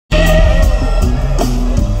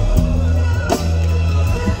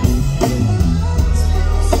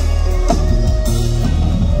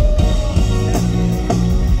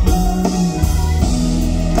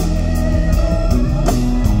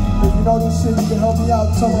you can help me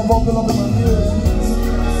out, turn my vocal up in my ears.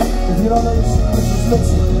 If you don't know the secret, just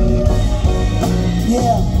listen.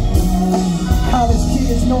 Yeah. College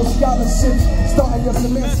kids, no scholarships, starting your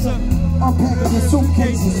semester. Unpacking your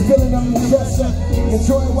suitcases, filling up your dresser.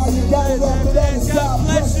 Enjoy it while you got it, after that it's God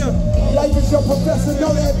pleasure. Life is your professor,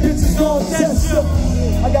 know that bitch is gon' test you.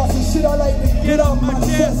 I got some shit I like to get off my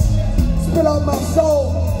chest. Spit out my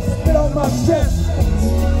soul, spit out my stress.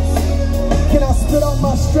 Can I spit out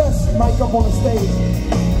my stress? Mic up on the stage.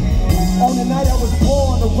 On the night I was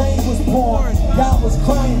born, the rain was pouring, God was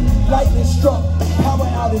crying, lightning struck, power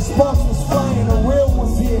outage, sparks was flying, the real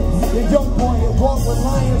ones here. The young boy had walked with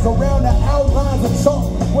lions around the outlines of chalk,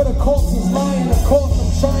 where the corpse is lying, the corpse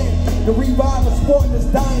I'm trying to revive a sport that's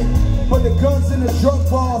dying. But the guns and the drug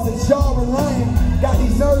bars and y'all relying, got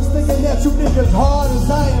these nerves thinking that you think as hard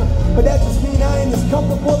as I am. But that just mean I ain't as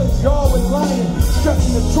comfortable as y'all with lying,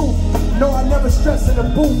 stressing the truth. No, I never stress in the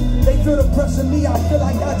booth. They feel the pressure me, I feel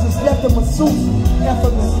like I just left a masseuse.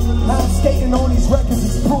 Effortless, now I'm skating on these records,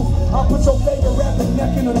 it's proof. I'll put your favorite rapper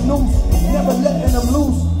neck in a noose, never letting them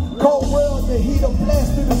loose. Cold world, the heater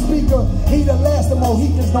blast through the speaker. Heater last of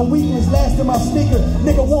Mohicans, no weakness last in my sneaker.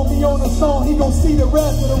 Nigga want me on a song, he gon' see the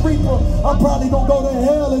wrath of the reaper. I'm probably gon' go to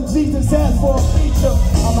hell if Jesus asks for a feature.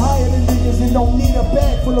 I'm higher than niggas and don't need a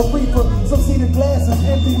bag full of reefer. Some see the glass is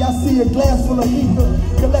empty, I see a glass full of ether.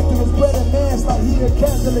 Collecting his bread and mass like he a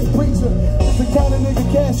Catholic preacher. To count a nigga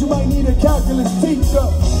cash, you might need a calculus teacher.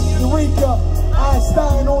 Eureka,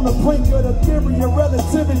 Einstein on the brink of the theory of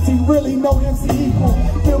relativity. Really no MC equal.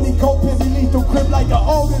 Feel me, co-busy lethal crib like an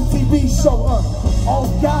old MTV show.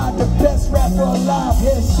 Oh God, the best rapper alive,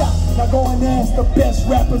 headshot. Now go and ask the best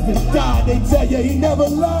rappers that died. They tell you he never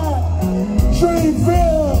lied.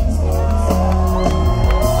 Dreamville.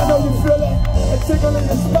 I know you feel it. A tickle in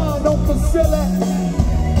your spine, don't conceal it.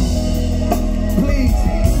 Please,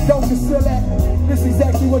 don't conceal that. This is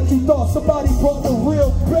exactly what you thought. Somebody brought the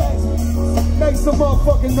real back. Make some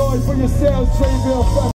motherfucking noise for yourselves, Dreamville.